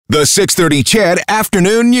The 6:30 Chad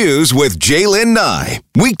Afternoon News with Jaylen Nye.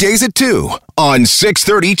 Weekdays at 2 on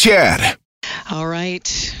 6:30 Chad. All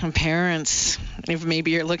right, parents, if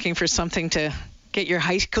maybe you're looking for something to get your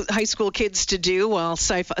high school kids to do while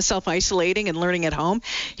self-isolating and learning at home,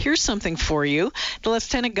 here's something for you. The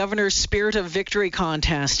Lieutenant Governor's Spirit of Victory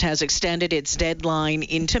contest has extended its deadline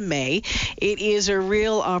into May. It is a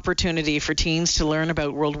real opportunity for teens to learn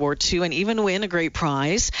about World War II and even win a great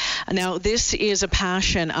prize. Now, this is a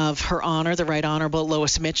passion of Her Honor, the Right Honourable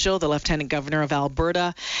Lois Mitchell, the Lieutenant Governor of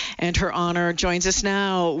Alberta, and Her Honor joins us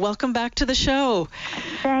now. Welcome back to the show.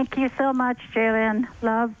 Thank you so much, Jaylen.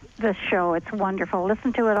 Love this show. It's wonderful.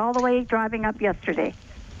 Listen to it all the way driving up yesterday.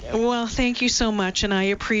 Well, thank you so much, and I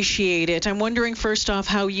appreciate it. I'm wondering, first off,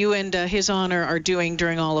 how you and His Honor are doing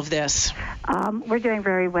during all of this. We're doing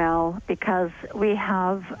very well because we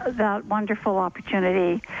have that wonderful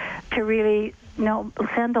opportunity to really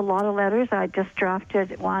send a lot of letters. I just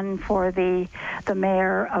drafted one for the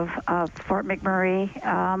mayor of Fort McMurray.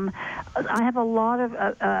 I have a lot of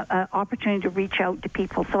opportunity to reach out to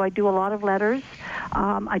people, so I do a lot of letters.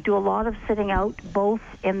 I do a lot of sitting out, both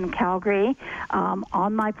in Calgary,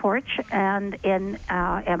 on my porch, and in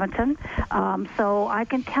Edmonton. So I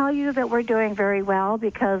can tell you that we're doing very well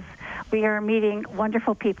because we are meeting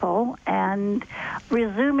wonderful people and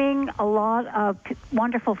resuming a lot of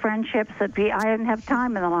wonderful friendships that I didn't have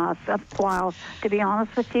time in the last while, to be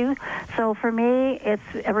honest with you. So for me, it's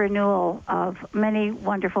a renewal of many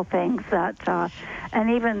wonderful things and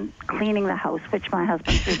even cleaning the house, which my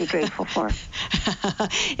husband's really grateful for.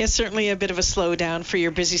 It's certainly a bit of a slowdown for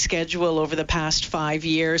your busy schedule over the past 5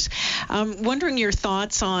 years. Wondering your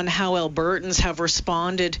thoughts on how Albertans have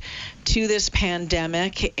responded to this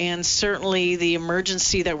pandemic, and certainly the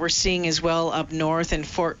emergency that we're seeing as well up north in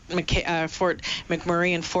Fort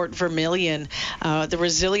McMurray and Fort Vermilion. The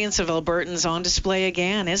resilience of Albertans on display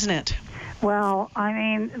again, isn't it? Well, I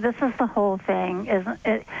mean, this is the whole thing, isn't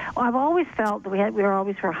it? I've always felt that we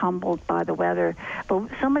were humbled by the weather, but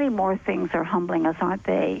so many more things are humbling us, aren't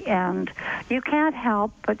they? And you can't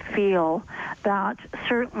help but feel that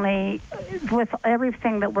certainly with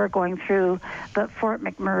everything that we're going through, that Fort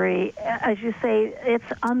McMurray, as you say,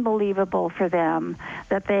 it's unbelievable for them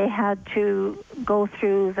that they had to go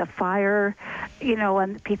through the fire,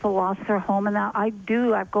 and people lost their home. And that I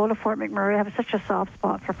go to Fort McMurray. I have such a soft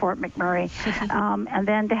spot for Fort McMurray. And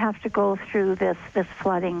then to have to go through this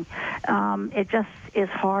flooding, it just is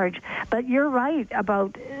hard. But you're right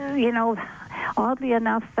about, oddly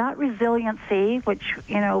enough, that resiliency, which,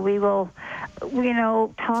 we will,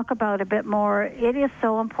 talk about a bit more, it is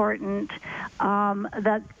so important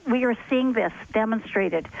that we are seeing this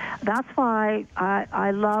demonstrated. That's why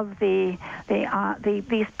I love these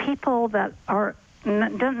people that are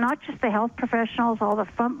not just the health professionals, all the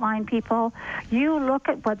frontline people. You look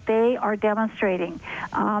at what they are demonstrating.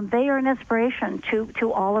 They are an inspiration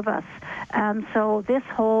to all of us. And so this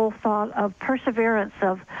whole thought of perseverance,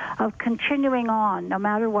 of continuing on no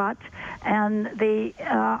matter what, and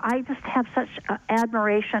I just have such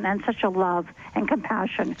admiration and such a love and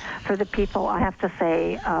compassion for the people, I have to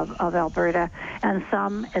say, of Alberta. And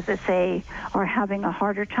some, as I say, are having a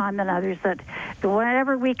harder time than others, that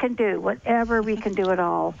whatever we can do at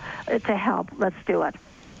all to help, let's do it.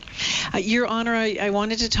 Your Honor, I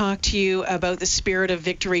wanted to talk to you about the Spirit of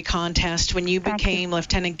Victory contest. When you became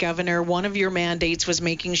Lieutenant Governor, one of your mandates was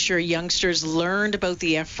making sure youngsters learned about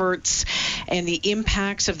the efforts and the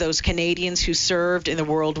impacts of those Canadians who served in the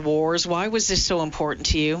world wars. Why was this so important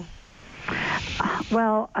to you?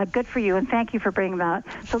 Well, good for you, and thank you for bringing that.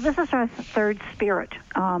 So this is our third Spirit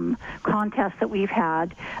contest that we've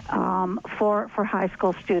had for high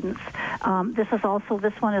school students.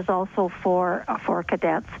 This one is also for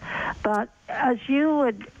cadets. But as you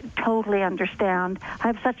would totally understand, I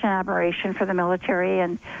have such an admiration for the military,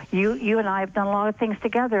 and you and I have done a lot of things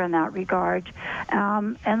together in that regard.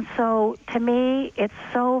 And so, to me, it's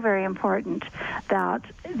so very important that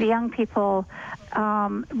the young people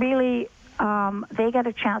really they get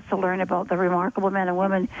a chance to learn about the remarkable men and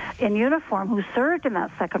women in uniform who served in that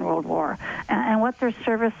Second World War and what their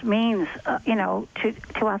service means,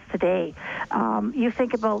 to us today. You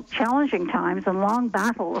think about challenging times and long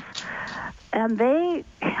battles, and they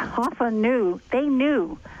often knew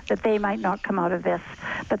that they might not come out of this,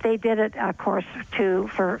 but they did it, of course,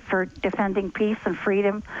 for defending peace and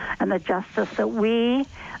freedom and the justice that we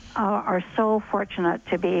are so fortunate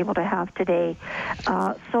to be able to have today.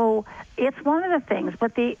 So it's one of the things.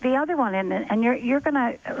 But the other one, and you're going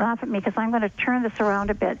to laugh at me because I'm going to turn this around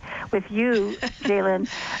a bit with you, Jalen.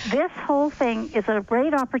 This whole thing is a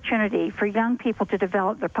great opportunity for young people to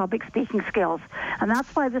develop their public speaking skills. And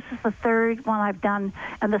that's why this is the third one I've done.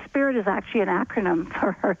 And the SPIRIT is actually an acronym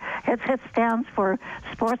for it stands for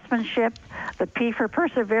sportsmanship, the P for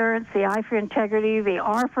perseverance, the I for integrity, the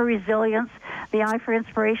R for resilience, the I for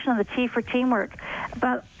inspiration, and the T for teamwork.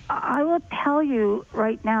 But I will tell you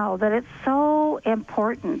right now that it's so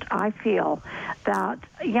important, I feel, that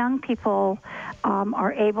young people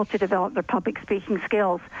are able to develop their public speaking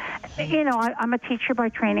skills. You know, I'm a teacher by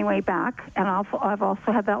training way back, and I've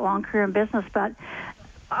also had that long career in business, but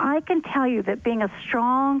I can tell you that being a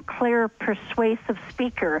strong, clear, persuasive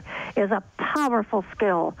speaker is a powerful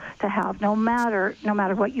skill to have, no matter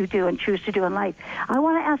what you do and choose to do in life. I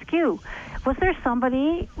want to ask you, was there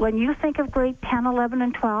somebody, when you think of grade 10, 11,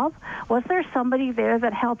 and 12, was there somebody there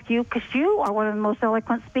that helped you? Because you are one of the most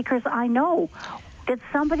eloquent speakers I know. Did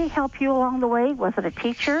somebody help you along the way? Was it a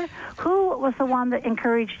teacher? Who was the one that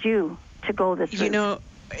encouraged you to go this route? You know,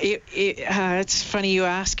 it's funny you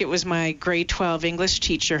ask. It was my grade 12 English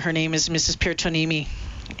teacher. Her name is Mrs. Pirtonimi,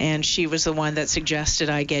 and she was the one that suggested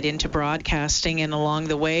I get into broadcasting, and along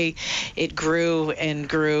the way it grew and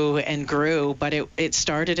grew and grew, but it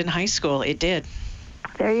started in high school. It did.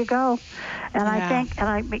 There you go. And yeah. I think, and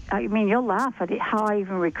I mean, you'll laugh at how I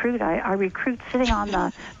even recruit. I recruit sitting on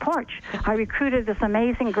the porch. I recruited this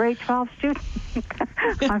amazing grade 12 student.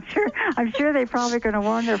 I'm sure they're probably going to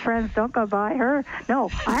warn their friends, don't go by her. No,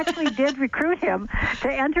 I actually did recruit him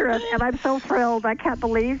to enter it, and I'm so thrilled. I can't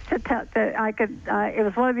believe that I could. It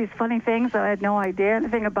was one of these funny things that I had no idea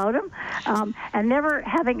anything about him, and never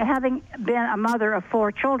having been a mother of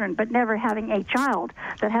 4 children, but never having a child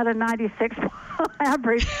that had a 96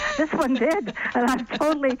 average. This one did. And I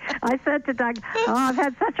said to Doug, I've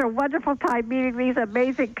had such a wonderful time meeting these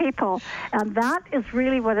amazing people. And that is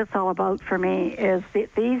really what it's all about for me, is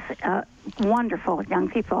these wonderful young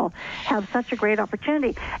people have such a great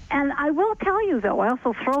opportunity. And I will tell you, though, I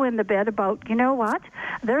also throw in the bit about, you know what,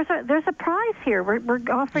 there's a prize here. We're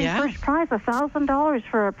offering first prize $1,000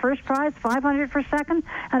 for a first prize, $500 for second,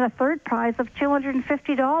 and a third prize of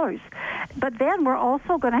 $250. But then we're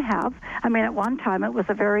also going to have, I mean, at one time it was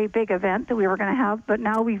a very big event that we were going to have, but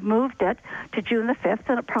now we've moved it to June the 5th,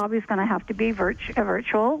 and it probably is going to have to be a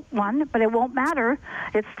virtual one, but it won't matter.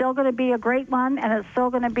 It's still going to be a great one, and it's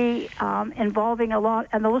still going to be involving a lot,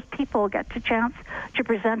 and those people get the chance to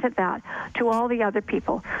present that to all the other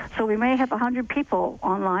people. So we may have 100 people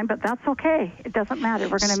online, but that's okay. It doesn't matter.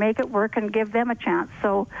 We're going to make it work and give them a chance.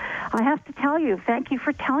 So I have to tell you, thank you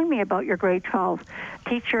for telling me about your grade 12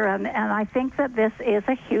 teacher, and I think that this is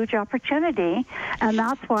a huge opportunity, and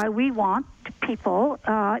that's why we want people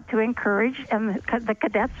to encourage, and the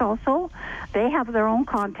cadets also, they have their own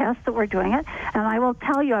contest that we're doing it. And I will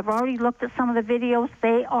tell you, I've already looked at some of the videos.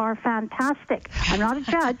 They are fantastic. I'm not a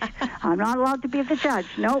judge. I'm not allowed to be the judge.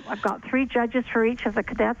 Nope, I've got 3 judges for each of the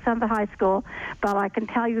cadets and the high school, but I can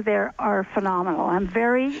tell you they are phenomenal. I'm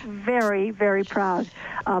very, very, very proud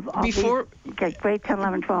of the grade 10,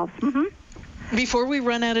 11, 12. Mm-hmm. Before we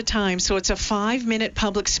run out of time, so it's a 5-minute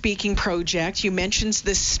public speaking project. You mentioned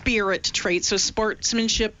the SPIRIT trait, so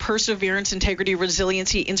sportsmanship, perseverance, integrity,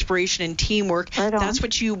 resiliency, inspiration, and teamwork. Right on. That's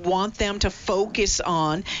what you want them to focus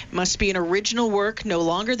on. Must be an original work, no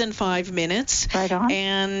longer than 5 minutes. Right on.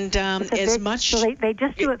 And So they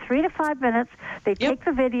just do it 3 to 5 minutes. They take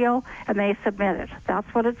the video and they submit it. That's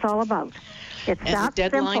what it's all about. It's that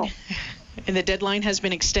simple. And the deadline has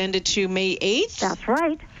been extended to May 8th? That's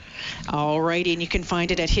right. All right, and you can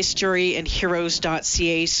find it at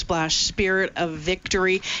historyandheroes.ca/spirit of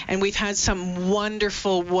victory. And we've had some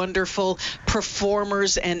wonderful, wonderful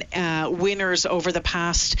performers and winners over the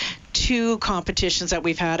past 2 competitions that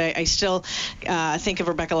we've had. I still think of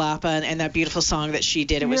Rebecca Lapa and that beautiful song that she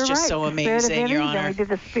did. It was just so amazing, Your Honor. We did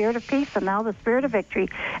the Spirit of Peace and now the Spirit of Victory.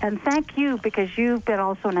 And thank you, because you've been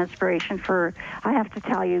also an inspiration for, I have to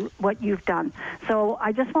tell you, what you've done. So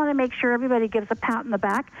I just want to make sure everybody gives a pat on the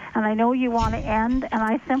back. And I know you want to end, and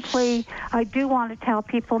I do want to tell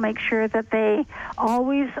people, make sure that they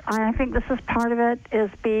always, I think this is part of it, is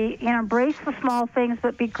embrace the small things,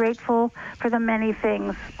 but be grateful for the many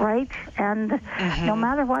things, right? And no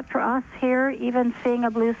matter what, for us here, even seeing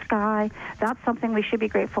a blue sky, that's something we should be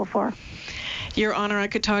grateful for. Your Honor, I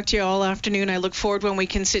could talk to you all afternoon. I look forward when we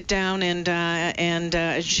can sit down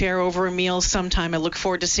and share over a meal sometime. I look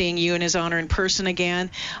forward to seeing you and His Honor in person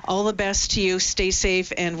again. All the best to you. Stay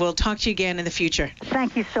safe, and we'll talk to you again in the future.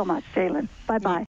 Thank you so much, Jalen. Bye-bye.